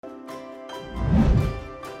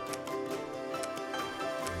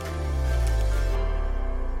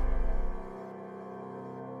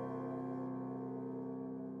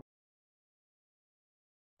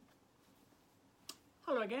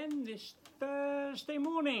hello again this Thursday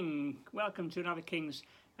morning. Welcome to another Kings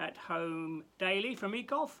at Home Daily from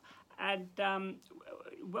eGolf, and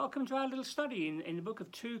welcome to our little study in the book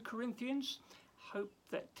of 2 Corinthians. Hope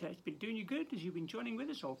that it's been doing you good as you've been joining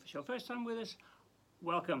with us, or if it's your first time with us,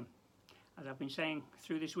 welcome. As I've been saying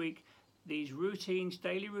through this week, these routines,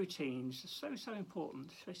 daily routines, are so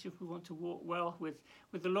important, especially if we want to walk well with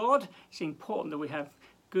the Lord. It's important that we have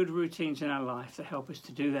good routines in our life that help us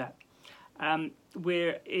to do that.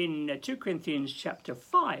 We're in 2 Corinthians chapter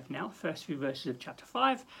 5 now, first few verses of chapter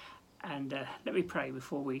 5, and let me pray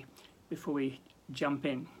before we jump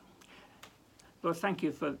in. Lord, thank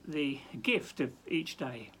you for the gift of each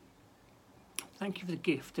day. Thank you for the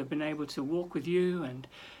gift of being able to walk with you and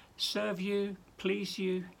serve you, please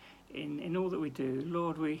you in all that we do.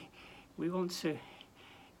 Lord, we want to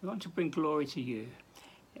bring glory to you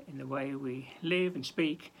in the way we live and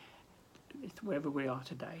speak, wherever we are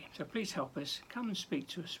today. So please help us. Come and speak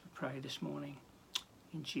to us, we pray this morning.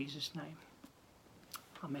 In Jesus' name.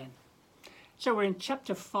 Amen. So we're in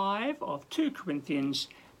chapter 5 of 2 Corinthians,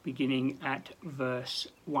 beginning at verse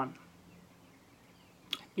 1.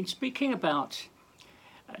 I've been speaking about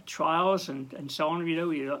trials and so on. You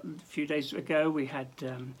know, a few days ago we had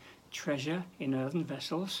treasure in earthen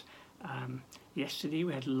vessels. Yesterday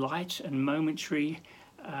we had light and momentary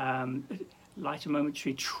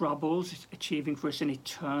troubles achieving for us an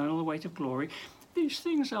eternal weight of glory. These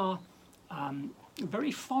things are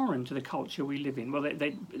very foreign to the culture we live in. Well,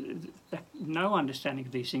 they have no understanding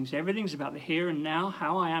of these things. Everything's about the here and now,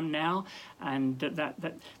 how I am now, and that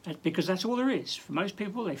because that's all there is. For most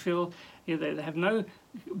people, they feel they have no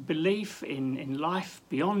belief in life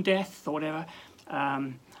beyond death or whatever.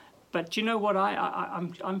 But you know what?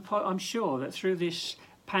 I'm sure that through this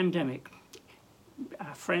pandemic,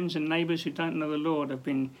 our friends and neighbours who don't know the Lord have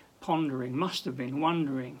been pondering, must have been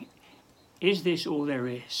wondering, is this all there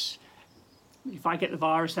is? If I get the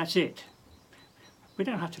virus, that's it. We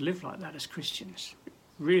don't have to live like that as Christians. It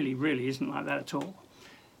really, really isn't like that at all.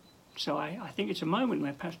 So I think it's a moment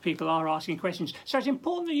where perhaps people are asking questions. So it's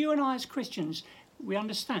important that you and I as Christians, we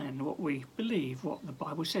understand what we believe, what the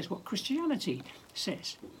Bible says, what Christianity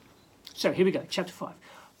says. So here we go, chapter 5.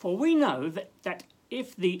 For we know that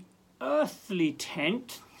if the earthly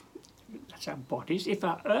tent, that's our bodies, if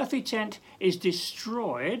our earthly tent is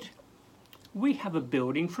destroyed, we have a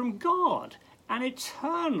building from God, an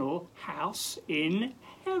eternal house in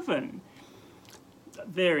heaven.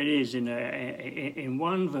 There it is in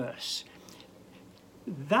one verse.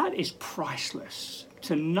 That is priceless,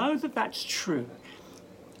 to know that that's true.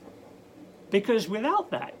 Because without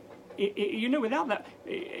that,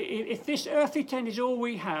 if this earthly tent is all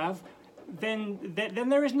we have, then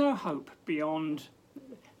there is no hope beyond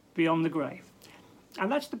the grave. And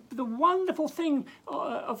that's the wonderful thing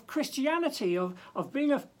of Christianity, of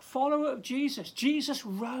being a follower of Jesus. Jesus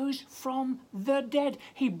rose from the dead.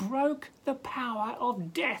 He broke the power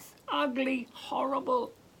of death, ugly,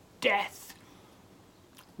 horrible death.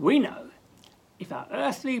 We know if our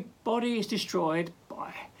earthly body is destroyed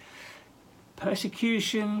by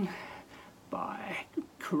persecution, by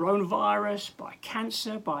coronavirus, by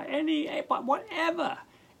cancer, by whatever,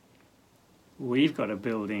 we've got a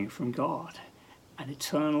building from God, an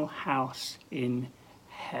eternal house in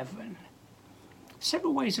heaven.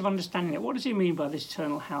 Several ways of understanding it. What does he mean by this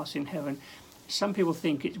eternal house in heaven? Some people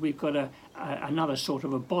think we've got another sort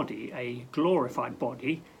of a body, a glorified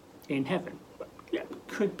body in heaven. Yeah,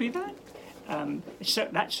 could be that.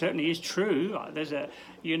 That certainly is true. There's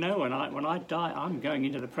when I die, I'm going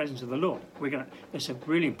into the presence of the Lord. There's a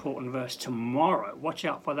really important verse tomorrow. Watch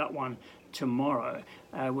out for that one tomorrow,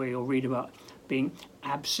 where you'll read about being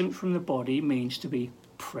absent from the body means to be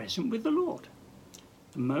present with the Lord.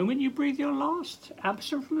 The moment you breathe your last,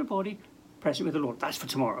 absent from the body, present with the Lord. That's for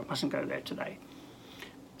tomorrow. I mustn't go there today.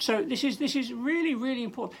 So this is really, really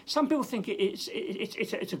important. Some people think it's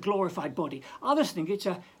a glorified body. Others think it's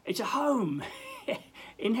a home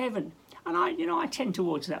in heaven. And I tend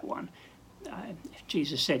towards that one.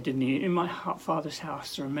 Jesus said, didn't he? In my Father's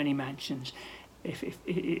house there are many mansions. If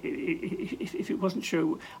it wasn't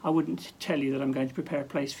true, I wouldn't tell you that I'm going to prepare a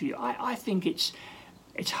place for you. I think it's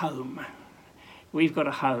home. We've got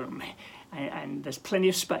a home, and there's plenty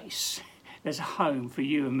of space. There's a home for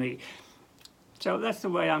you and me. So that's the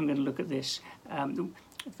way I'm going to look at this.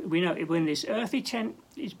 We know when this earthly tent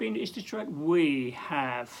is destroyed, we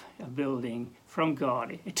have a building from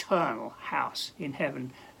God, eternal house in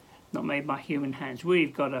heaven, not made by human hands.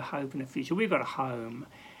 We've got a hope in the future. We've got a home.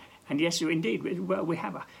 And yes, indeed, we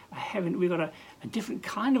have a heaven. We've got a different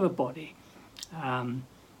kind of a body. But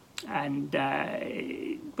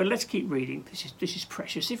let's keep reading. This is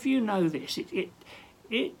precious. If you know this,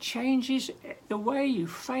 It changes the way you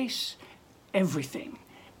face everything.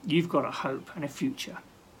 You've got a hope and a future.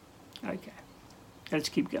 Okay, let's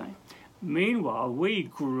keep going. Meanwhile, we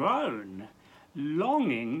groan,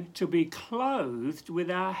 longing to be clothed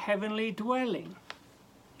with our heavenly dwelling.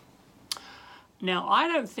 Now, I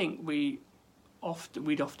don't think we'd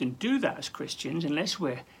often do that as Christians unless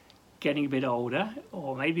we're getting a bit older,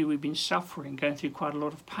 or maybe we've been suffering, going through quite a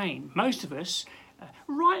lot of pain. Most of us,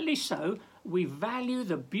 rightly so, we value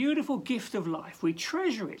the beautiful gift of life. We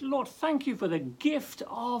treasure it. Lord, thank you for the gift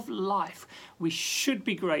of life. We should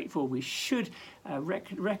be grateful. We should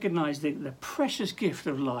recognize the precious gift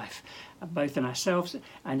of life, both in ourselves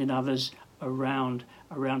and in others around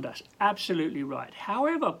us. Absolutely right.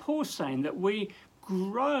 However, Paul's saying that we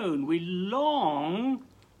groan, we long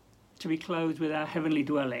to be clothed with our heavenly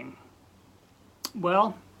dwelling.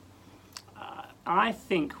 Well, I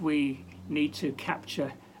think we need to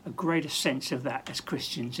capture a greater sense of that as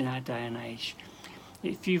Christians in our day and age.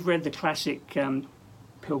 If you've read the classic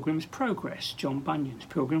Pilgrim's Progress, John Bunyan's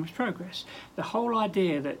Pilgrim's Progress, the whole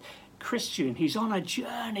idea that Christian, he's on a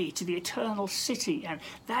journey to the eternal city, and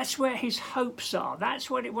that's where his hopes are, that's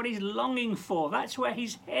what he's longing for, that's where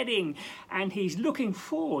he's heading, and he's looking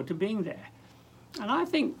forward to being there. And I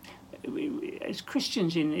think as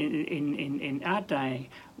Christians in our day,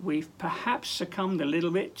 we've perhaps succumbed a little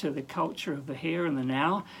bit to the culture of the here and the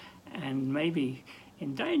now, and maybe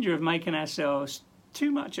in danger of making ourselves too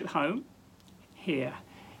much at home here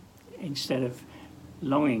instead of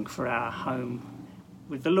longing for our home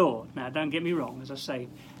with the Lord. Now, don't get me wrong, as I say,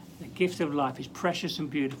 the gift of life is precious and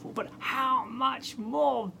beautiful, but how much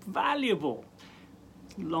more valuable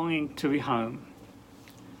longing to be home.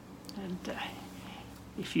 And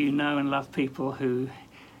if you know and love people who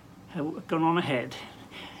have gone on ahead,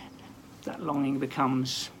 that longing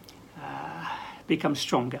becomes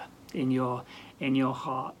stronger in your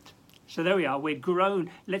heart. So there we are. We're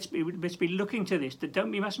grown. Let's be looking to this.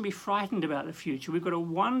 We mustn't be frightened about the future. We've got a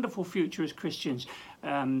wonderful future as Christians.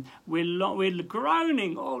 We're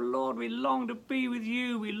groaning. Oh Lord, we long to be with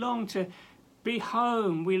you. We long to be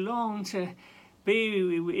home. We long to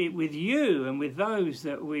be with you and with those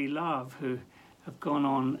that we love who have gone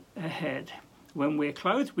on ahead. When we're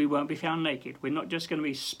clothed, we won't be found naked. We're not just going to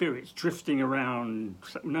be spirits drifting around.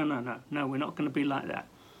 No, we're not going to be like that.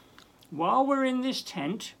 While we're in this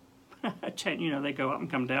tent, a tent, they go up and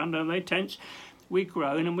come down, don't they, tents? We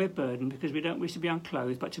groan and we're burdened because we don't wish to be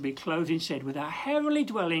unclothed, but to be clothed instead with our heavenly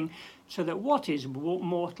dwelling, so that what is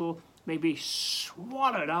mortal may be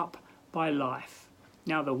swallowed up by life.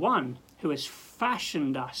 Now, the one who has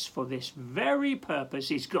fashioned us for this very purpose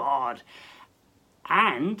is God.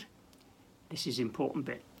 And, this is an important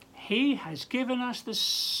bit, he has given us the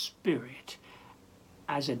Spirit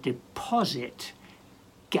as a deposit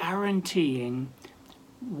guaranteeing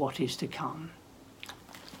what is to come.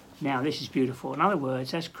 Now, this is beautiful. In other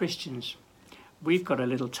words, as Christians, we've got a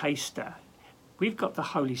little taster. We've got the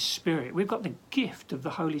Holy Spirit. We've got the gift of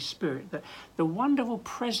the Holy Spirit, the wonderful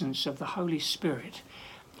presence of the Holy Spirit,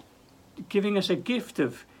 giving us a gift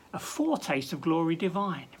of a foretaste of glory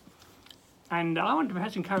divine. And I want to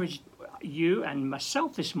perhaps encourage you and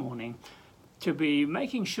myself this morning to be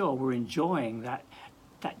making sure we're enjoying that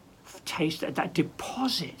taste, that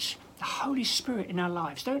deposit, the Holy Spirit in our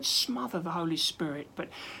lives. Don't smother the Holy Spirit, but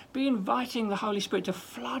be inviting the Holy Spirit to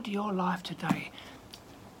flood your life today.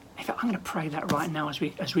 In fact, I'm going to pray that right now as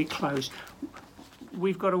we close.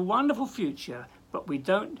 We've got a wonderful future, but we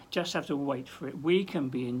don't just have to wait for it. We can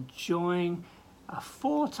be enjoying a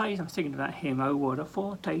foretaste. I'm thinking about him. Oh, what a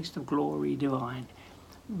foretaste of glory divine.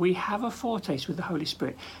 We have a foretaste with the Holy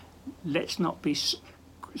Spirit. Let's not be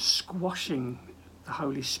squashing the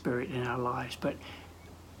Holy Spirit in our lives, but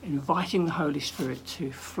inviting the Holy Spirit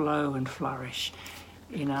to flow and flourish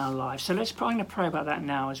in our lives. So I'm going to pray about that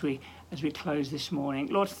now as we close this morning.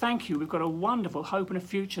 Lord, thank you. We've got a wonderful hope and a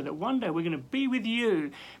future that one day we're going to be with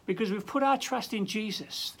you because we've put our trust in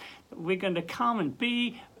Jesus. We're going to come and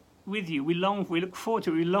be with you. We look forward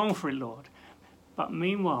to it. We long for it, Lord. But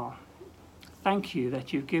meanwhile, thank you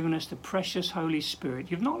that you've given us the precious Holy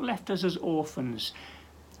Spirit. You've not left us as orphans.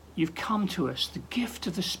 You've come to us, the gift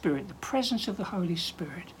of the Spirit, the presence of the Holy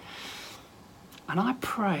Spirit. And I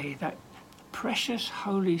pray that precious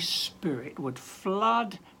Holy Spirit would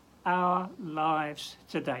flood our lives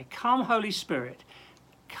today. Come, Holy Spirit.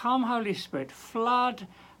 Come, Holy Spirit. Flood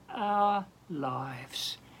our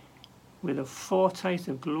lives with a foretaste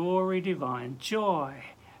of glory divine, joy,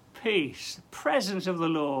 peace, the presence of the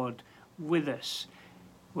Lord with us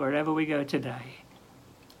wherever we go today.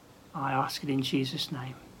 I ask it in Jesus'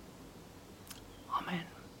 name. Amen.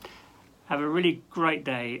 Have a really great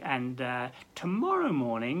day, and tomorrow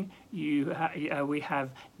morning we have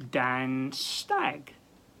Dan Stagg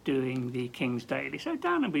doing the King's Daily. So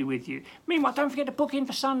Dan will be with you. Meanwhile, don't forget to book in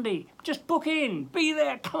for Sunday. Just book in. Be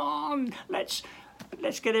there. Come on. Let's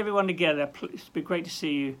get everyone together. It'll be great to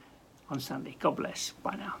see you on Sunday. God bless.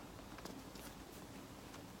 Bye now.